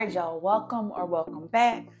Y'all, welcome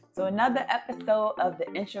back to another episode of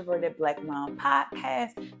the Introverted Black Mom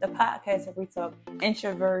Podcast, the podcast where we talk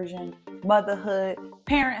introversion, motherhood,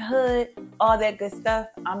 parenthood, all that good stuff.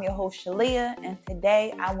 I'm your host, Shalia, and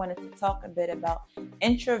today I wanted to talk a bit about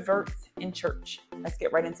introverts in church. Let's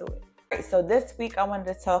get right into it. So this week I wanted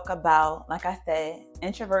to talk about, like I said,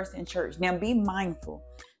 introverts in church. Now be mindful.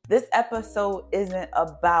 This episode isn't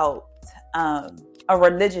about a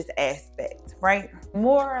religious aspect, right?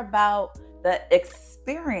 More about the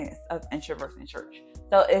experience of introverts in church.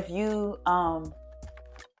 So if you are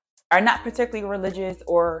not particularly religious,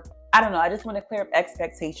 or I don't know, I just want to clear up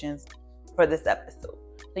expectations for this episode.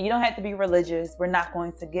 So you don't have to be religious. We're not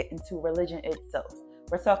going to get into religion itself.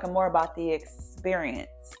 We're talking more about the experience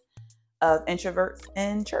of introverts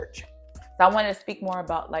in church. So I wanted to speak more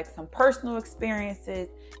about like some personal experiences,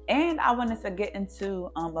 and I wanted to get into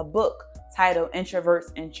a book titled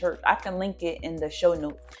Introverts in Church. I can link it in the show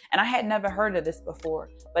notes. And I had never heard of this before,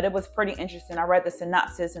 but it was pretty interesting. I read the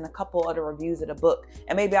synopsis and a couple other reviews of the book,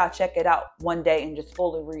 and maybe I'll check it out one day and just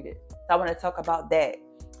fully read it. So I want to talk about that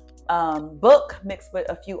book mixed with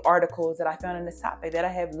a few articles that I found in this topic that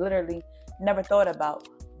I have literally never thought about.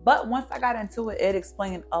 But once I got into it, it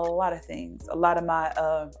explained a lot of things, a lot of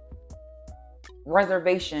my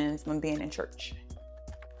reservations when being in church.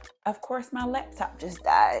 Of course, my laptop just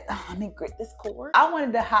died. Let me grip this cord. I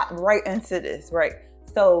wanted to hop right into this, right?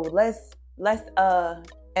 So let's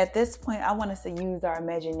at this point, I want us to use our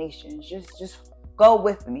imaginations. Just go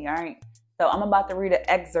with me, all right? So I'm about to read an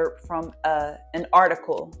excerpt from an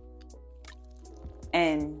article,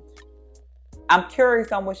 and I'm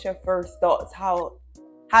curious on what's your first thoughts, how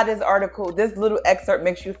this article, this little excerpt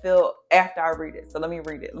makes you feel after I read it. So let me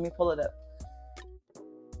read it. Let me pull it up.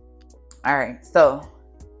 All right, so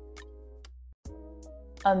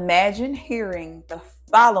imagine hearing the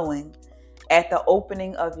following at the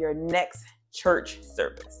opening of your next church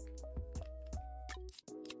service.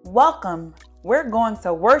 Welcome. We're going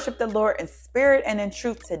to worship the Lord in spirit and in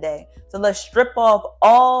truth today. So let's strip off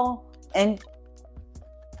all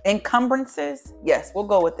encumbrances. Yes, we'll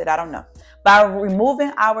go with it. I don't know. By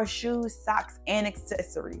removing our shoes, socks, and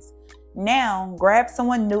accessories. Now, grab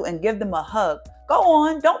someone new and give them a hug. Go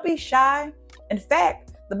on. Don't be shy. In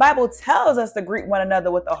fact, the Bible tells us to greet one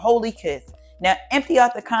another with a holy kiss. Now empty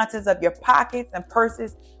out the contents of your pockets and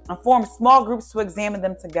purses and form small groups to examine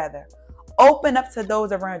them together. Open up to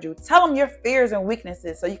those around you. Tell them your fears and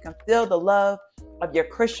weaknesses so you can feel the love of your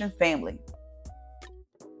Christian family.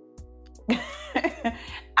 I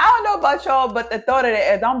don't know about y'all, but the thought of it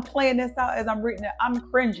as I'm playing this out, as I'm reading it, I'm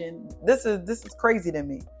cringing. This is crazy to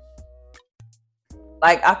me.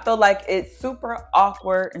 Like, I feel like it's super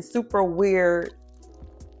awkward and super weird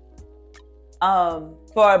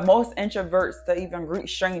for most introverts to even greet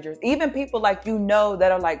strangers. Even people like,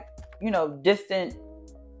 that are like, distant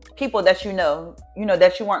people that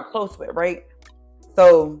that you weren't close with, right?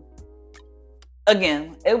 So,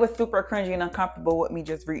 again, it was super cringy and uncomfortable with me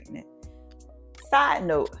just reading it. Side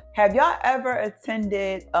note, have y'all ever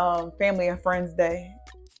attended Family and Friends Day?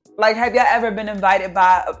 Like, have y'all ever been invited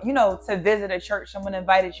by, to visit a church? Someone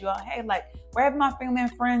invited you out. Hey, like, we're having my Family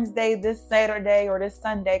and Friends Day this Saturday or this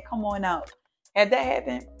Sunday. Come on out. Had that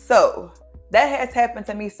happened? So that has happened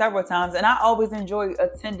to me several times. And I always enjoy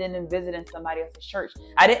attending and visiting somebody else's church.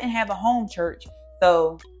 I didn't have a home church,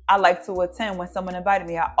 so I like to attend when someone invited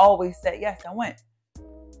me. I always said yes and went.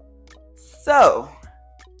 So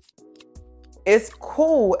it's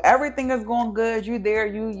cool. Everything is going good. You there.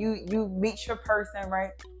 You meet your person,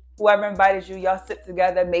 right? Whoever invited you, y'all sit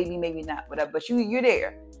together, maybe not, whatever. But you're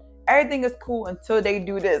there. Everything is cool until they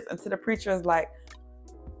do this. Until the preacher is like,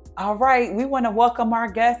 all right, we want to welcome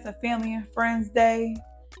our guests to Family and Friends Day.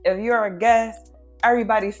 If you're a guest,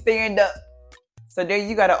 everybody stand up. So there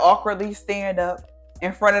you got to awkwardly stand up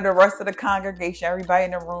in front of the rest of the congregation, everybody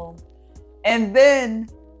in the room. And then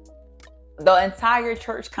the entire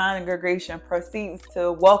church congregation proceeds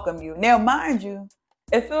to welcome you. Now, mind you,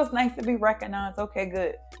 it feels nice to be recognized. Okay,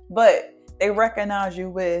 good. But they recognize you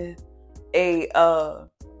with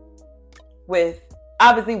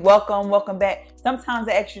obviously welcome back. Sometimes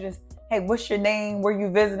they ask you just, hey, what's your name? Where you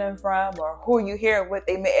visiting from? Or who are you here with?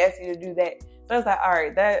 They may ask you to do that. So it's like, all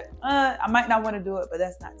right, that I might not want to do it, but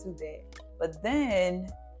that's not too bad. But then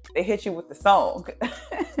they hit you with the song.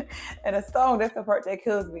 And the song, that's the part that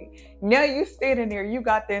kills me. Now you standing there, you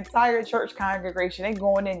got the entire church congregation. They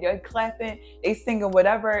going in, they're clapping, they singing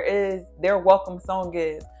whatever it is their welcome song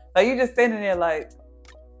is. So you just standing there like,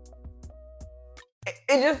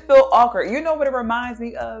 it just feel awkward. You know what it reminds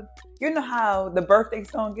me of? You know how the birthday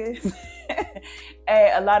song is?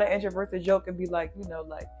 And a lot of introverts joke and be like,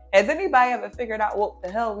 Has anybody ever figured out what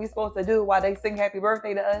the hell we supposed to do while they sing happy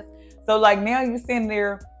birthday to us? So like now you sitting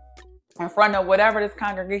there in front of whatever this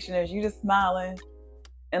congregation is, you just smiling.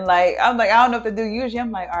 And like, I'm like, I don't know what to do. Usually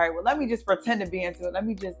I'm like, all right, well, let me just pretend to be into it. Let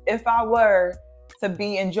me just, if I were to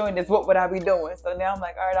be enjoying this, what would I be doing? So now I'm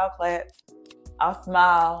like, all right, I'll clap. I'll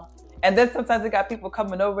smile. And then sometimes they got people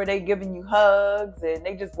coming over, they giving you hugs and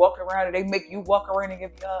they just walk around and they make you walk around and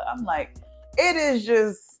give you a hug. I'm like, it is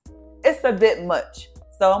just, it's a bit much.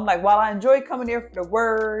 So I'm like, while I enjoy coming here for the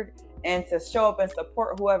word and to show up and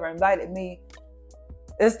support whoever invited me,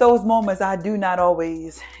 it's those moments I do not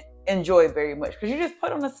always enjoy very much because you just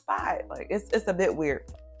put on the spot. Like it's a bit weird.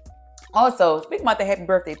 Also, speaking about the happy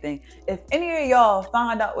birthday thing, if any of y'all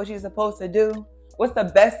find out what you're supposed to do, what's the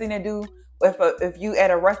best thing to do if you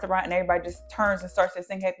at a restaurant and everybody just turns and starts to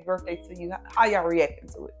sing happy birthday to you? How y'all reacting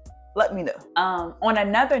to it? Let me know. On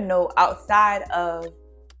another note, outside of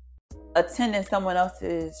attending someone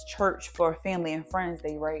else's church for family and friends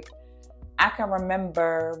day, right? I can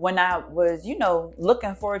remember when I was,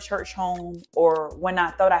 looking for a church home or when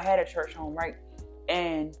I thought I had a church home, right?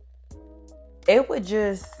 And it would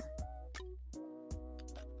just,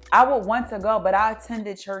 I would want to go, but I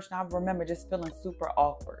attended church and I remember just feeling super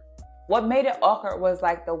awkward. What made it awkward was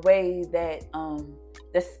like the way that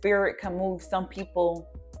the spirit can move some people.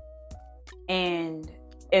 And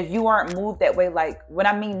if you aren't moved that way, like when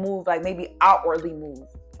I mean move, like maybe outwardly move.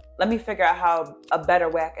 Let me figure out how a better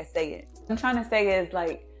way I can say it. What I'm trying to say is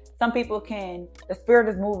like some people the spirit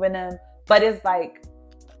is moving them, but it's like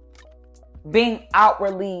being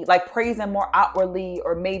outwardly, like praising more outwardly,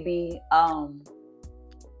 or maybe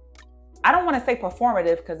I don't want to say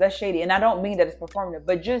performative because that's shady, and I don't mean that it's performative,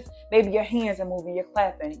 but just maybe your hands are moving, you're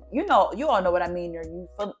clapping. You all know what I mean. Or you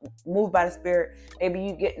feel moved by the spirit. Maybe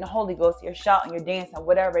you get in the Holy Ghost, you're shouting, you're dancing,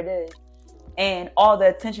 whatever it is, and all the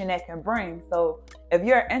attention that can bring. So if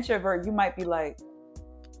you're an introvert, you might be like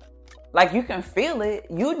you can feel it.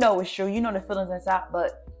 You know it's true. You know the feelings inside,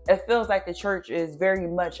 but it feels like the church is very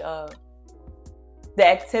much the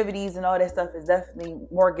activities and all that stuff is definitely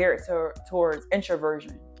more geared towards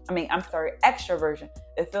extroversion.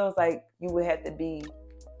 It feels like you would have to be,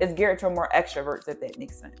 it's geared to more extroverts, if that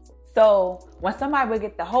makes sense. So when somebody would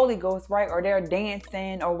get the Holy Ghost, right, or they're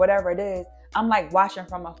dancing or whatever it is, I'm like watching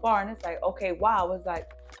from afar and it's like, okay, wow. It's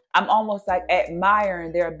like, I'm almost like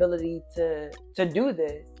admiring their ability to do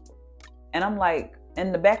this. And I'm like,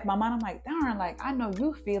 in the back of my mind, I'm like, darn, like, I know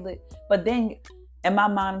you feel it. But then in my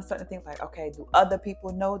mind, I'm starting to think like, okay, do other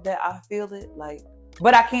people know that I feel it? Like,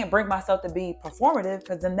 but I can't bring myself to be performative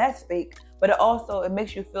because then that's fake. But it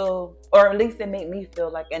makes you feel, or at least it made me feel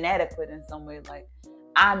like inadequate in some way. Like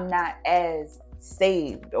I'm not as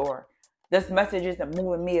saved, or this message isn't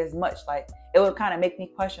moving me as much. Like it would kind of make me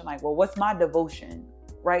question like, well, what's my devotion,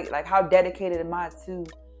 right? Like how dedicated am I to,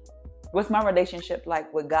 what's my relationship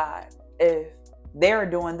like with God? If they're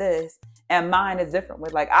doing this and mine is different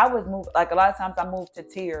with, like I was moved, like a lot of times I move to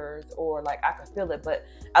tears or like I can feel it, but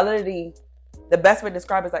I literally, the best way to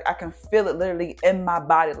describe it is like I can feel it literally in my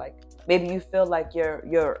body. Like maybe you feel like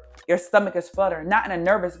your stomach is fluttering, not in a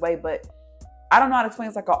nervous way, but I don't know how to explain.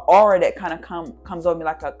 It's like an aura that kind of comes over me,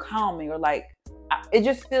 like a calming, or like it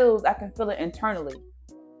just feels, I can feel it internally.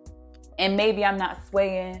 And maybe I'm not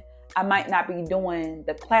swaying. I might not be doing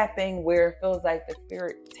the clapping where it feels like the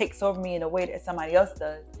spirit takes over me in a way that somebody else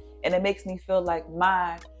does. And it makes me feel like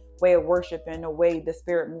my way of worshiping, the way the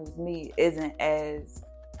spirit moves me, isn't as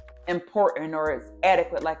important or as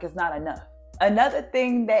adequate, like it's not enough. Another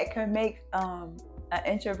thing that can make an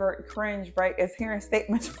introvert cringe, right, is hearing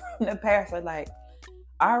statements from the pastor like,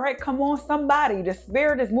 all right, come on, somebody, the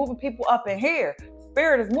spirit is moving people up in here.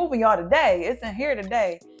 Spirit is moving y'all today. It's in here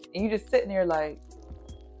today. And you just sitting there like,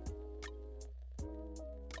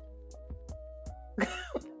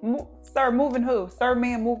 sir, moving who? Sir,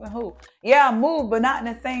 man, moving who? Yeah, I move, but not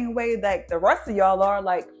in the same way that the rest of y'all are.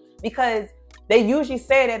 Like, because they usually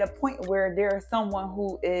say it at a point where there's someone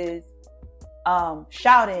who is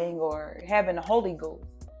shouting or having the Holy Ghost.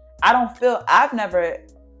 I've never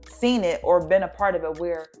seen it or been a part of it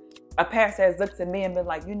where a pastor has looked at me and been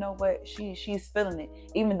like, you know what, she's feeling it.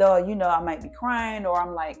 Even though, I might be crying, or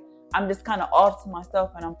I'm just kind of off to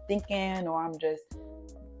myself and I'm thinking, or I'm just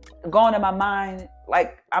going in my mind,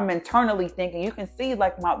 like I'm internally thinking. You can see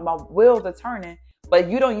like my wheels are turning, but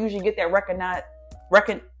you don't usually get that recognition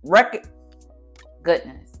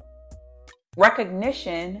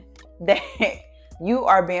that you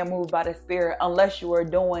are being moved by the spirit unless you are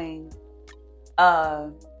doing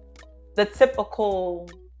the typical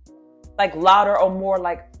like louder or more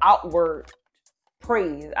like outward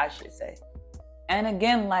praise, I should say. And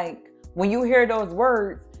again, like when you hear those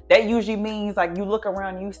words, that usually means like you look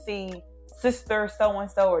around, you see sister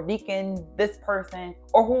so-and-so or deacon this person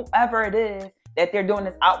or whoever it is that they're doing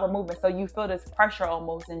this outward movement. So you feel this pressure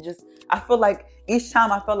almost, and just, I feel like each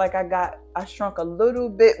time I feel like I shrunk a little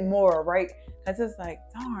bit more, right? Because it's like,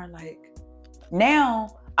 darn, like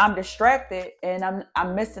now I'm distracted and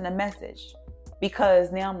I'm missing a message,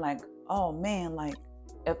 because now I'm like, oh man, like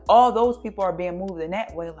if all those people are being moved in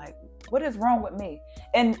that way, like what is wrong with me?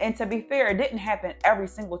 And to be fair, it didn't happen every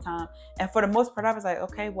single time. And for the most part, I was like,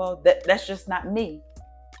 okay, well, that's just not me.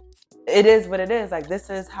 It is what it is. Like this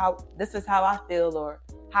is how I feel, or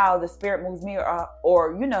how the Spirit moves me,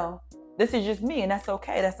 or you know, this is just me, and that's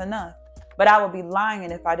okay. That's enough. But I would be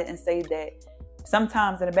lying if I didn't say that.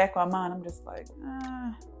 Sometimes in the back of my mind, I'm just like,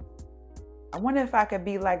 I wonder if I could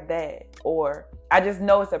be like that, or I just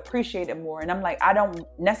know it's appreciated more. And I'm like, I don't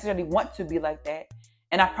necessarily want to be like that,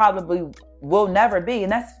 and I probably will never be,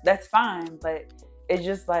 and that's fine. But it's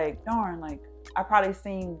just like, darn, like I probably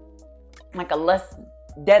seem like a less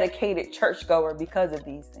dedicated churchgoer because of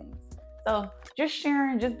these things. So just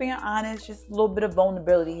sharing, just being honest, just a little bit of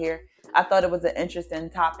vulnerability here. I thought it was an interesting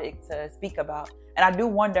topic to speak about. And I do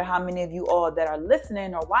wonder how many of you all that are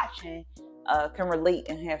listening or watching can relate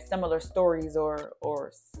and have similar stories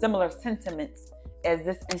or similar sentiments as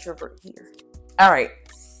this introvert here. All right.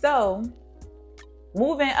 So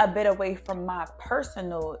moving a bit away from my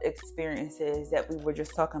personal experiences that we were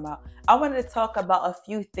just talking about, I wanted to talk about a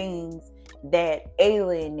few things that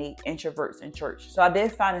alienate introverts in church. So I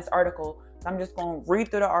did find this article. So I'm just going to read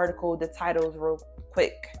through the article, the titles real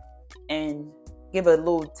quick, and give a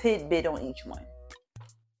little tidbit on each one.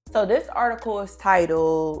 So this article is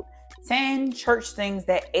titled 10 Church Things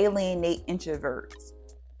That Alienate Introverts,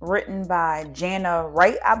 written by Jana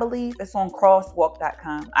Wright, I believe. It's on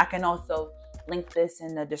crosswalk.com. I can also link this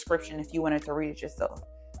in the description if you wanted to read it yourself.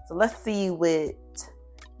 So let's see what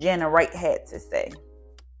Jana Wright had to say.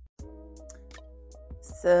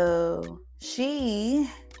 So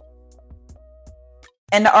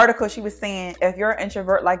in the article, she was saying, if you're an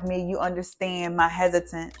introvert like me, you understand my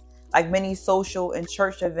hesitance. Like many social and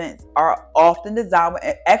church events are often designed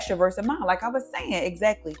with extroverts in mind. Like I was saying,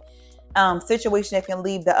 exactly. Situation that can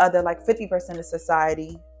leave the other, like 50% of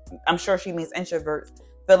society, I'm sure she means introverts,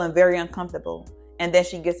 feeling very uncomfortable. And then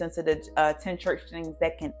she gets into the 10 church things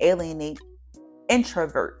that can alienate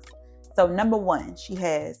introverts. So number 1, she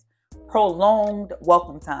has prolonged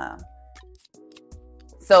welcome time.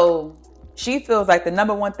 So she feels like the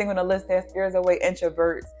number 1 thing on the list that scares away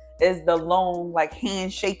introverts is the long, like,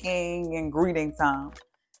 handshaking and greeting time.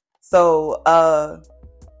 So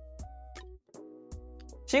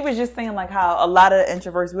she was just saying like how a lot of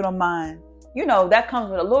introverts, we don't mind, you know, that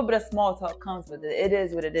comes with a little bit of small talk, comes with it. It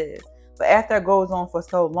is what it is. But after it goes on for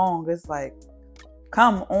so long, it's like,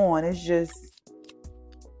 come on, it's just,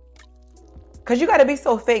 because you got to be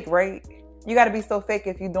so fake, right? You got to be so fake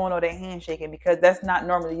if you're doing all that handshaking, because that's not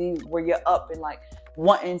normally you, where you're up and like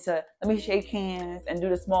wanting to, let me shake hands and do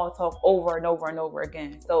the small talk over and over and over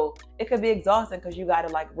again. So it could be exhausting because you got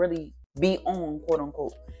to like really be on, quote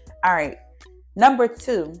unquote. All right. Number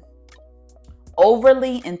 2,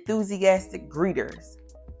 overly enthusiastic greeters.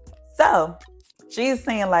 So she's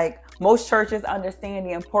saying like most churches understand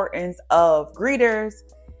the importance of greeters.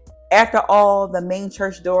 After all, the main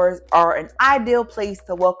church doors are an ideal place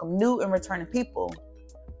to welcome new and returning people.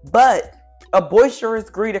 But a boisterous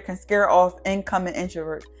greeter can scare off incoming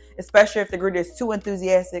introverts, especially if the greeter is too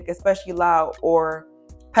enthusiastic, especially loud, or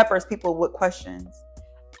peppers people with questions.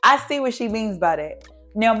 I see what she means by that.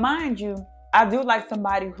 Now, mind you, I do like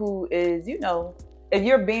somebody who is, you know, if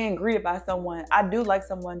you're being greeted by someone, I do like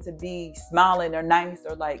someone to be smiling or nice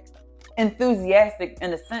or like enthusiastic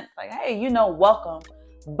in a sense, like, hey, you know, welcome.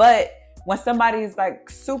 But when somebody's like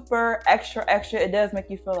super extra, it does make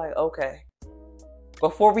you feel like, okay,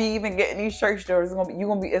 before we even get in these church doors, it's gonna be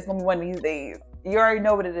one of these days. You already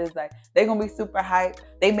know what it is like. They're gonna be super hyped.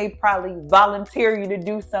 They may probably volunteer you to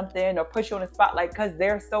do something or put you on the spotlight because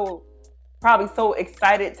they're probably so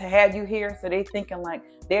excited to have you here. So they thinking like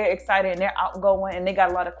they're excited and they're outgoing and they got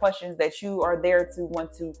a lot of questions that you are there to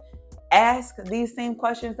want to ask these same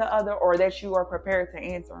questions to other, or that you are prepared to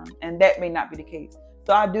answer them. And that may not be the case.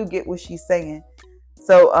 So I do get what she's saying.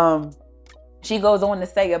 So she goes on to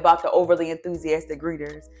say about the overly enthusiastic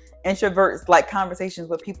greeters. Introverts like conversations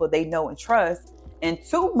with people they know and trust, and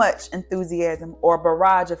too much enthusiasm or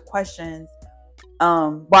barrage of questions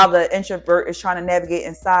while the introvert is trying to navigate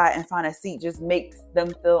inside and find a seat just makes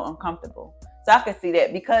them feel uncomfortable. So I can see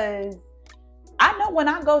that, because I know when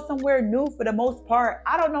I go somewhere new, for the most part,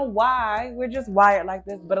 I don't know why, we're just wired like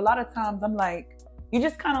this, but a lot of times I'm like, you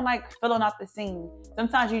just kind of like filling out the scene.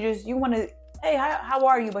 Sometimes you want to hey, how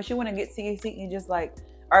are you? But you want to get to your seat and you're just like,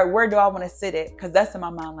 all right, where do I want to sit at? Because that's in my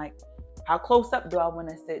mind, like, how close up do I want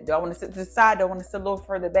to sit? Do I want to sit to the side? Do I want to sit a little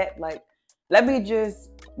further back? Like, let me just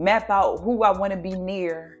map out who I want to be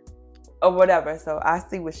near or whatever. So I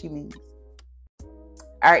see what she means.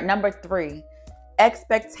 All right, number 3,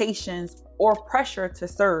 expectations or pressure to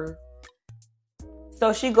serve.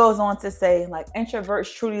 So she goes on to say, like,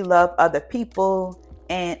 introverts truly love other people,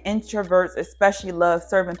 and introverts especially love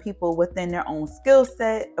serving people within their own skill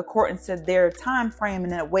set according to their time frame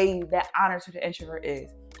in a way that honors who the introvert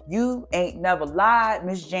is. You ain't never lied,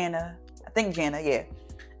 Miss Jana. I think Jana, yeah.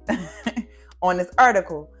 On this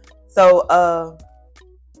article. So,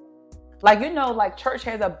 like, you know, like, church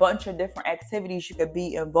has a bunch of different activities you could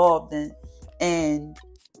be involved in. And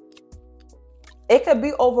it could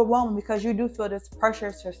be overwhelming because you do feel this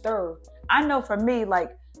pressure to serve. I know for me,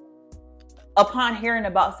 like, upon hearing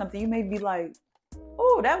about something, you may be like,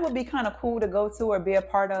 oh, that would be kind of cool to go to or be a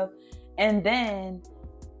part of. And then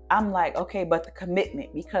I'm like, okay, but the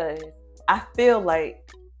commitment, because I feel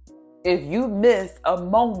like if you miss a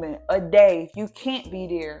moment, a day, if you can't be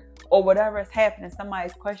there or whatever is happening,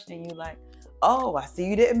 somebody's questioning you like, oh, I see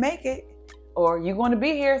you didn't make it, or you're going to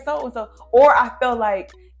be here so-and-so. Or I feel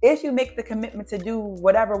like if you make the commitment to do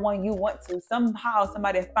whatever one you want to, somehow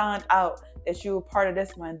somebody found out that you were part of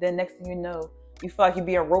this one, then next thing you know, you feel like you're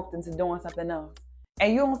being roped into doing something else.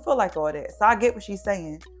 And you don't feel like all that. So I get what she's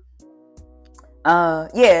saying.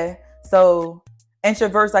 Yeah. So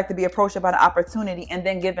introverts like to be approached about an opportunity and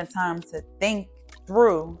then given time to think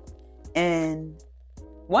through. And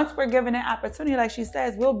once we're given an opportunity, like she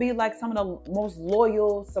says, we'll be like some of the most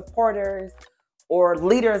loyal supporters or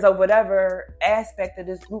leaders of whatever aspect of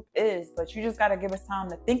this group is. But you just got to give us time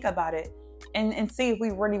to think about it and see if we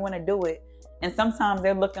really want to do it. And sometimes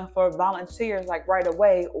they're looking for volunteers like right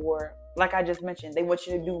away, or like I just mentioned, they want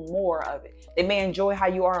you to do more of it. They may enjoy how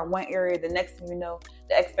you are in one area. The next thing you know,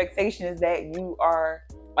 the expectation is that you are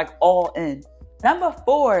like all in. Number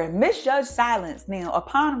 4, misjudged silence. Now,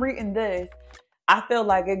 upon reading this, I feel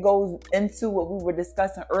like it goes into what we were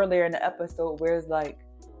discussing earlier in the episode, where it's like,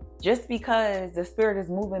 just because the Spirit is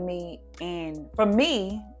moving me, and for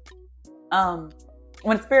me,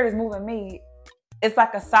 when the Spirit is moving me, it's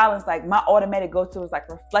like a silence. Like, my automatic go-to is like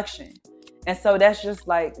reflection. And so that's just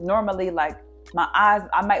like, normally, like, my eyes,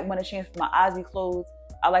 I might want to change for my eyes be closed.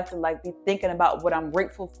 I like to like be thinking about what I'm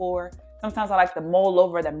grateful for. Sometimes I like to mull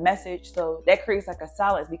over the message. So that creates like a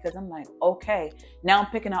silence, because I'm like, okay, now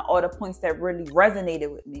I'm picking out all the points that really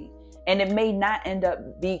resonated with me. And it may not end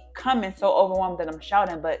up becoming so overwhelmed that I'm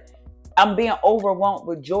shouting, but I'm being overwhelmed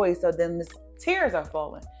with joy. So then the tears are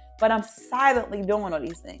falling, but I'm silently doing all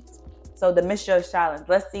these things. So the misjudged silence.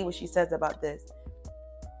 Let's see what she says about this.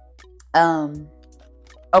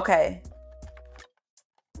 Okay.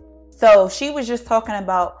 So she was just talking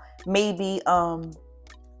about maybe an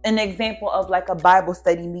example of like a Bible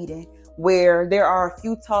study meeting where there are a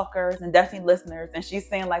few talkers and definitely listeners. And she's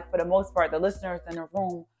saying, like, for the most part, the listeners in the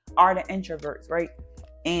room are the introverts, right?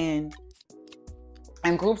 And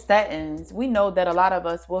in group settings, we know that a lot of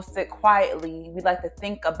us will sit quietly. We like to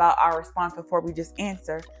think about our response before we just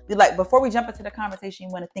answer. We like, before we jump into the conversation,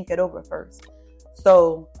 you want to think it over first.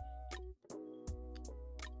 So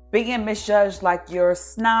being misjudged like you're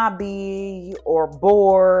snobby or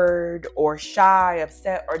bored or shy,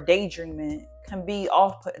 upset, or daydreaming can be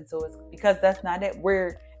off-putting to us, because that's not it.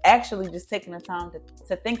 We're actually just taking the time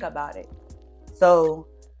to think about it. So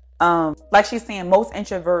like she's saying, most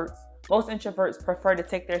introverts prefer to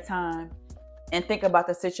take their time and think about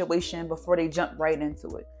the situation before they jump right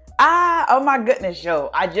into it. Oh my goodness, yo.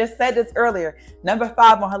 I just said this earlier. Number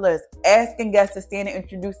 5 on her list, asking guests to stand and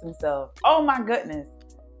introduce themselves. Oh my goodness.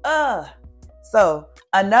 So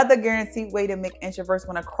another guaranteed way to make introverts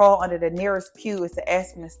want to crawl under the nearest pew is to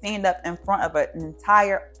ask them to stand up in front of an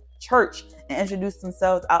entire church and introduce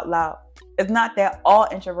themselves out loud. It's not that all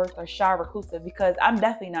introverts are shy or reclusive, because I'm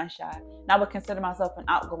definitely not shy. And I would consider myself an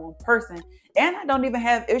outgoing person. And I don't even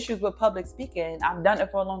have issues with public speaking. I've done it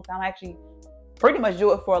for a long time. I actually pretty much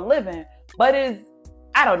do it for a living. But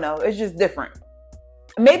I don't know. It's just different.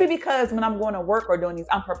 Maybe because when I'm going to work or doing these,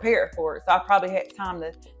 I'm prepared for it. So I probably had time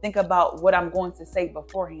to think about what I'm going to say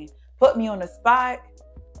beforehand. Put me on the spot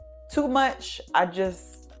too much, I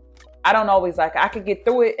don't always like it. I could get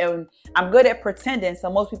through it, and I'm good at pretending,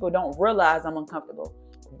 so most people don't realize I'm uncomfortable.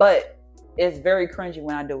 But it's very cringy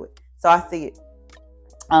when I do it. So I see it.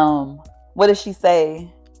 What does she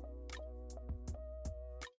say?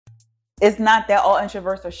 It's not that all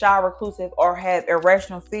introverts are shy, reclusive, or have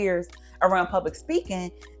irrational fears around public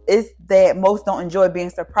speaking. It's that most don't enjoy being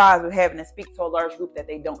surprised with having to speak to a large group that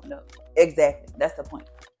they don't know. Exactly. That's the point.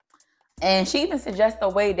 And she even suggests a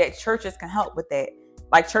way that churches can help with that.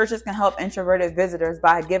 Like churches can help introverted visitors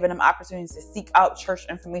by giving them opportunities to seek out church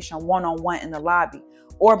information one-on-one in the lobby,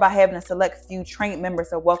 or by having a select few trained members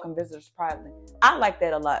to welcome visitors privately. I like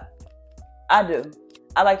that a lot. I do.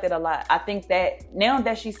 I like that a lot. I think that now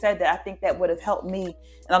that she said that, I think that would have helped me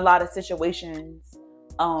in a lot of situations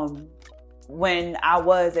when I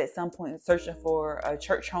was at some point searching for a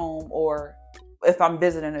church home, or if I'm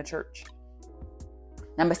visiting a church.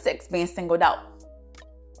 Number 6, being singled out.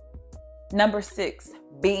 Number 6,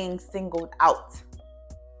 being singled out.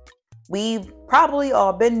 We've probably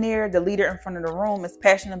all been there. The leader in front of the room is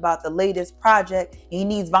passionate about the latest project. He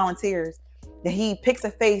needs volunteers. Then he picks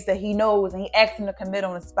a face that he knows and he asks him to commit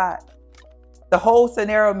on the spot. The whole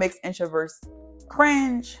scenario makes introverts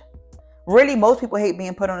cringe. Really, most people hate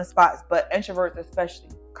being put on the spots, but introverts especially.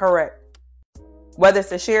 Correct. Whether it's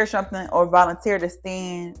to share something or volunteer to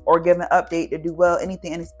stand or give an update to do well,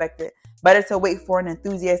 anything unexpected. Better to wait for an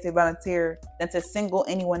enthusiastic volunteer than to single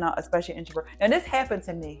anyone out, especially introvert. Now, this happened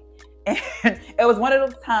to me. And it was one of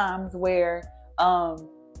those times where I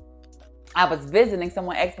was visiting.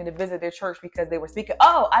 Someone asked me to visit their church because they were speaking.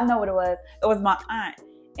 Oh, I know what it was. It was my aunt.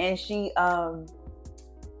 And she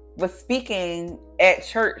was speaking at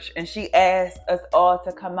church. And she asked us all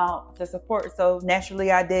to come out to support. So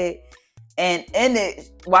naturally I did. And in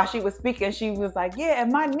it, while she was speaking, she was like, yeah,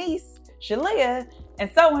 and my niece, Shalia, and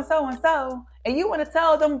so and so and so. And you want to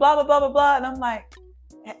tell them blah, blah, blah, blah, blah. And I'm like,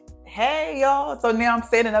 hey, y'all. So now I'm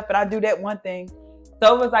standing up and I do that one thing.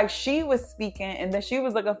 So it was like she was speaking and then she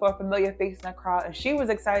was looking for a familiar face in the crowd. And she was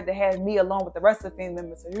excited to have me along with the rest of the family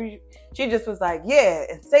members. So she just was like, yeah,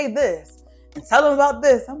 and say this and tell them about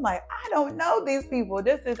this. I'm like, I don't know these people.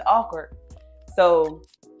 This is awkward. So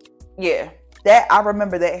yeah, that I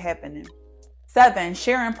remember that happening. 7,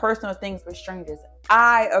 sharing personal things with strangers.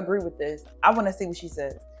 I agree with this. I want to see what she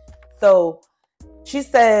says. So she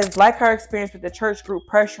says, like her experience with the church group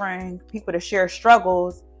pressuring people to share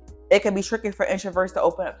struggles, it can be tricky for introverts to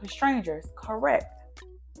open up to strangers. Correct.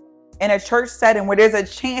 In a church setting where there's a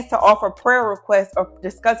chance to offer prayer requests or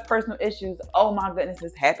discuss personal issues, oh my goodness,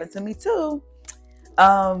 this happened to me too.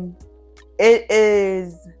 It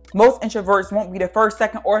is, most introverts won't be the first,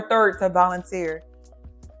 second, or third to volunteer.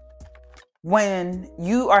 When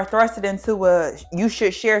you are thrusted into a you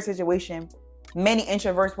should share situation, many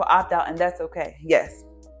introverts will opt out, and that's okay. Yes,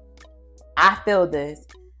 I feel this.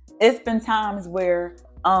 It's been times where,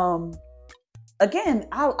 again,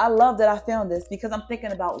 I love that I found this because I'm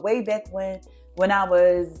thinking about way back when I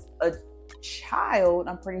was a child,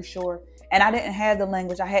 I'm pretty sure, and I didn't have the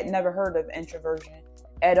language. I had never heard of introversion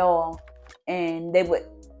at all. And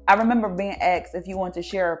I remember being asked if you want to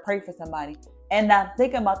share or pray for somebody. And I'm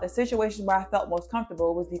thinking about the situation where I felt most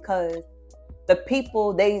comfortable was because the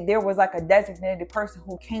people, there was like a designated person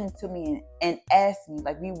who came to me and asked me,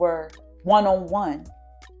 like we were one-on-one.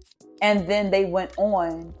 And then they went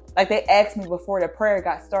on, like they asked me before the prayer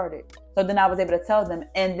got started. So then I was able to tell them,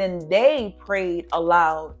 and then they prayed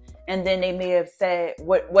aloud. And then they may have said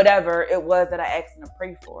whatever it was that I asked them to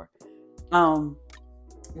pray for.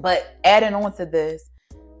 But adding on to this,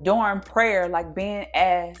 during prayer, like being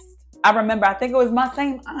asked, I remember, I think it was my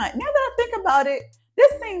same aunt. Now that I think about it,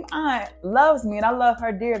 this same aunt loves me and I love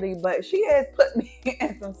her dearly, but she has put me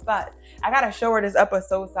in some spots. I got to show her this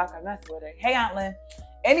episode so I can mess with her. Hey, Aunt Lynn.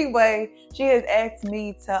 Anyway, she has asked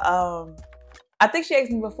me to, I think she asked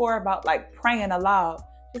me before about like praying aloud.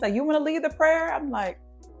 She's like, you want to lead the prayer? I'm like,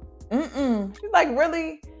 She's like,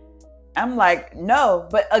 really? I'm like, no.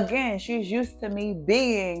 But again, she's used to me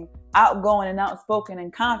being outgoing and outspoken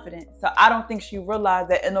and confident. So I don't think she realized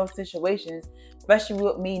that in those situations, especially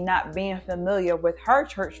with me not being familiar with her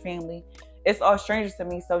church family, it's all strangers to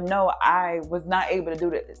me. So no, I was not able to do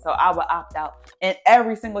this. So I would opt out. And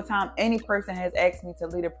every single time any person has asked me to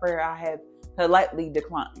lead a prayer, I have politely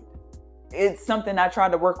declined. It's something I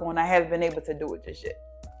tried to work on. I haven't been able to do it just yet.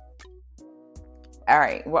 All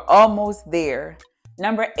right, we're almost there.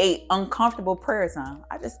 Number 8, uncomfortable prayer time.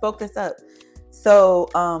 I just spoke this up. So,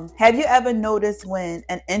 have you ever noticed when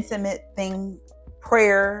an intimate thing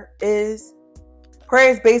prayer is? Prayer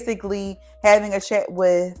is basically having a chat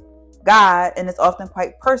with God, and it's often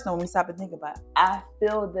quite personal when we stop and think about it. I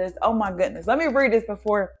feel this. Oh my goodness. Let me read this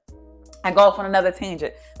before I go off on another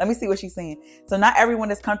tangent. Let me see what she's saying. So not everyone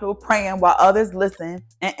is comfortable praying while others listen,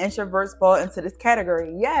 and introverts fall into this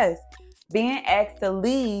category. Yes, being asked to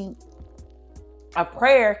lead a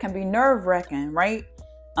prayer can be nerve-wracking, right?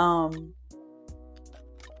 And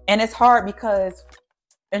it's hard because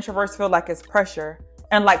introverts feel like it's pressure.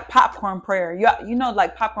 And like popcorn prayer, you know,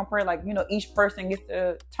 like popcorn prayer, like, you know, each person gets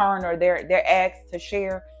a turn or they're asked to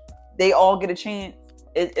share. They all get a chance.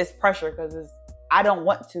 it's pressure because I don't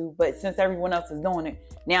want to, but since everyone else is doing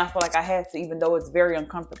it, now I feel like I have to, even though it's very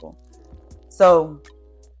uncomfortable. So,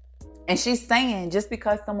 and she's saying just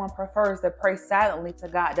because someone prefers to pray silently to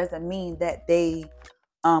God doesn't mean that they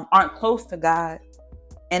aren't close to God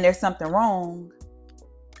and there's something wrong.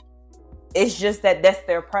 It's just that that's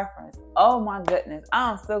their preference. Oh my goodness.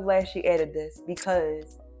 I'm so glad she added this,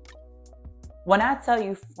 because when I tell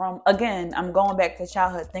you again, I'm going back to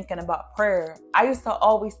childhood thinking about prayer. I used to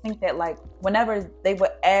always think that like whenever they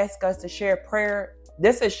would ask us to share prayer,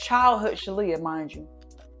 this is childhood Shalia, mind you.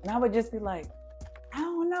 And I would just be like, I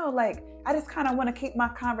don't know. Like, I just kind of want to keep my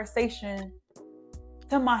conversation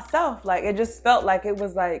to myself. Like, it just felt like it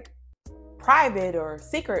was like private or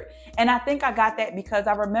secret. And I think I got that because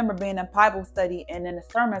I remember being in Bible study, and in the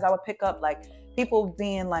sermons I would pick up like people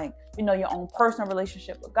being like, you know, your own personal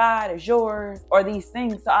relationship with God is yours, or these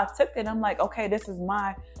things. So I took it. I'm like, okay, this is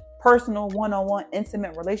my personal one-on-one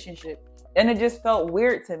intimate relationship. And it just felt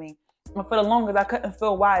weird to me. And for the longest, I couldn't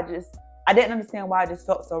feel why I didn't understand why it just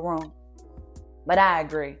felt so wrong. But I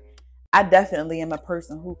agree. I definitely am a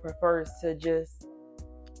person who prefers to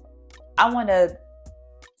I want to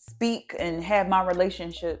speak and have my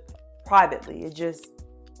relationship privately.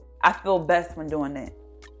 I feel best when doing that.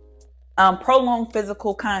 Prolonged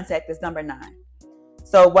physical contact is number 9.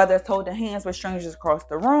 So whether it's holding hands with strangers across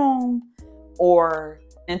the room or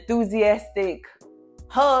enthusiastic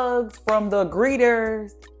hugs from the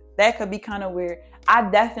greeters, that could be kind of weird. I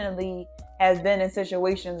definitely have been in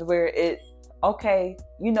situations where it's, okay,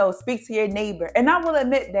 you know, speak to your neighbor. And I will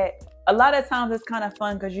admit that a lot of times it's kind of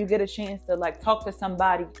fun because you get a chance to like talk to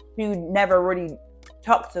somebody who you never really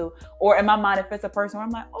talked to. Or in my mind, if it's a person where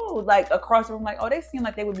I'm like, oh, like across the room, like, oh, they seem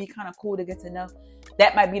like they would be kind of cool to get to know.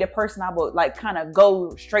 That might be the person I would like kind of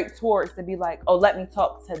go straight towards to be like, oh, let me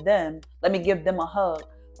talk to them. Let me give them a hug.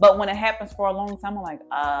 But when it happens for a long time,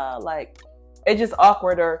 I'm like it's just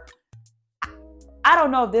awkward. Or I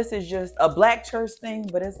don't know if this is just a black church thing,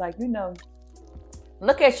 but it's like, you know,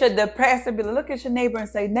 the pastor be like, look at your neighbor and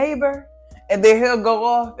say, neighbor, and then he'll go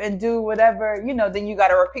off and do whatever, you know, then you got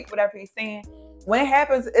to repeat whatever he's saying. When it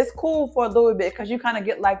happens, it's cool for a little bit because you kind of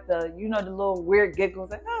get like the, you know, the little weird giggles,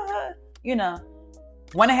 like, you know.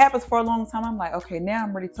 When it happens for a long time, I'm like, okay, now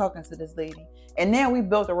I'm really talking to this lady. And then we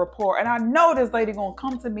built a rapport. And I know this lady going to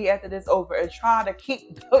come to me after this over and try to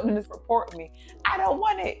keep building this rapport with me. I don't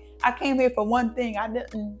want it. I came here for one thing. I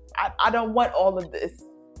don't want all of this.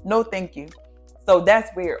 No, thank you. So that's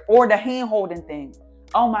weird. Or the hand holding thing.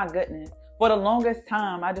 Oh my goodness. For the longest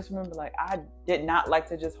time, I just remember like, I did not like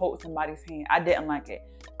to just hold somebody's hand. I didn't like it.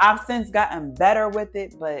 I've since gotten better with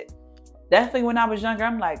it, but definitely when I was younger,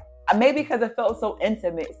 I'm like, maybe because it felt so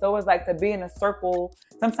intimate. So it's like to be in a circle.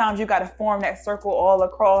 Sometimes you got to form that circle all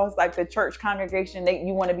across like the church congregation.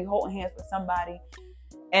 You want to be holding hands with somebody.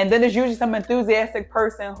 And then there's usually some enthusiastic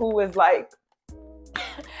person who is like,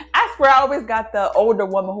 I swear I always got the older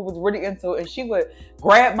woman who was really into it, and she would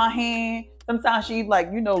grab my hand. Sometimes she like,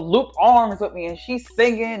 you know, loop arms with me and she's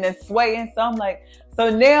singing and swaying. So I'm like, so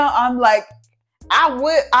now I'm like,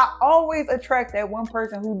 I always attract that one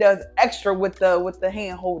person who does extra with the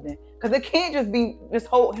hand holding. Cause it can't just be just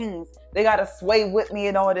hold hands. They got to sway with me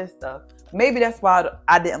and all this stuff. Maybe that's why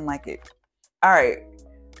I didn't like it. All right.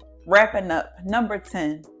 Wrapping up. Number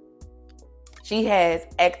 10. She has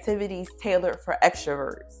activities tailored for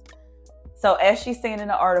extroverts. So as she's saying in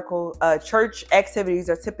the article, church activities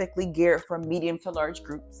are typically geared for medium to large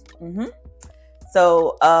groups.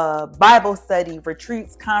 So Bible study,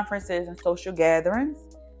 retreats, conferences, and social gatherings.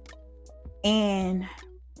 And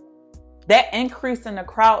that increase in the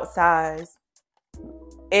crowd size,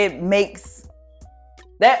 it makes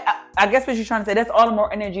that, I guess what you're trying to say, that's all the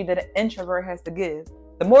more energy that an introvert has to give.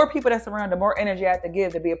 The more people that's around, the more energy I have to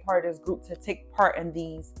give to be a part of this group, to take part in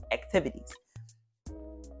these activities.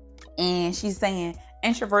 And she's saying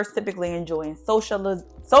introverts typically enjoy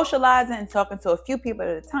socializing and talking to a few people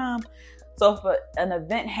at a time. So if an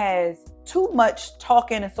event has too much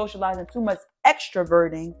talking and socializing, too much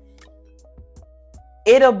extroverting,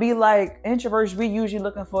 it'll be like introverts, we usually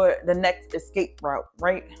looking for the next escape route,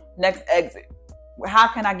 right? Next exit. How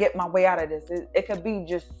can I get my way out of this? It could be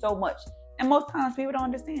just so much. And most times people don't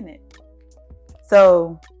understand it.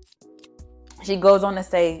 So she goes on to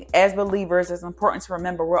say, as believers, it's important to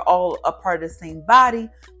remember we're all a part of the same body,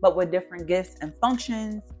 but with different gifts and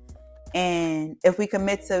functions. And if we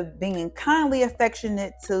commit to being kindly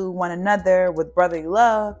affectionate to one another with brotherly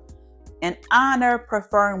love and honor,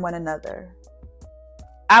 preferring one another.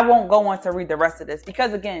 I won't go on to read the rest of this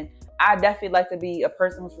because, again, I definitely like to be a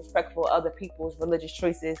person who's respectful of other people's religious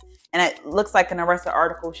choices. And it looks like in the rest of the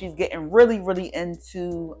article, she's getting really, really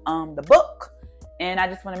into the book And I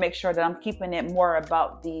just want to make sure that I'm keeping it more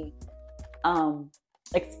about the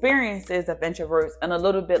experiences of introverts and a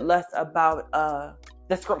little bit less about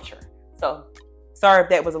the scripture. So sorry if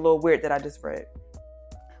that was a little weird that I just read.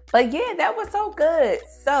 But yeah, that was so good.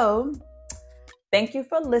 So thank you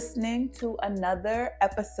for listening to another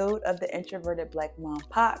episode of the Introverted Black Mom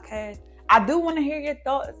podcast. I do want to hear your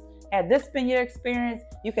thoughts. Had this been your experience,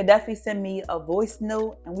 you can definitely send me a voice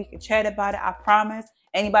note and we can chat about it. I promise.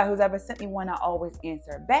 Anybody who's ever sent me one, I always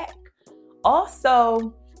answer back.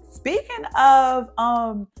 Also, speaking of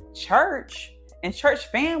church and church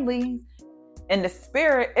families and the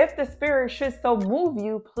spirit, if the spirit should so move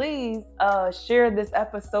you, please share this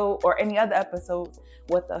episode or any other episodes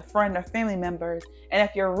with a friend or family members. And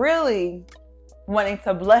if you're really wanting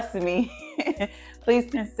to bless me,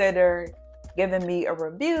 please consider giving me a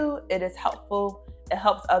review. It is helpful. It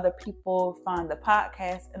helps other people find the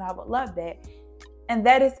podcast, and I would love that. And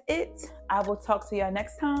that is it. I will talk to y'all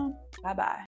next time. Bye-bye.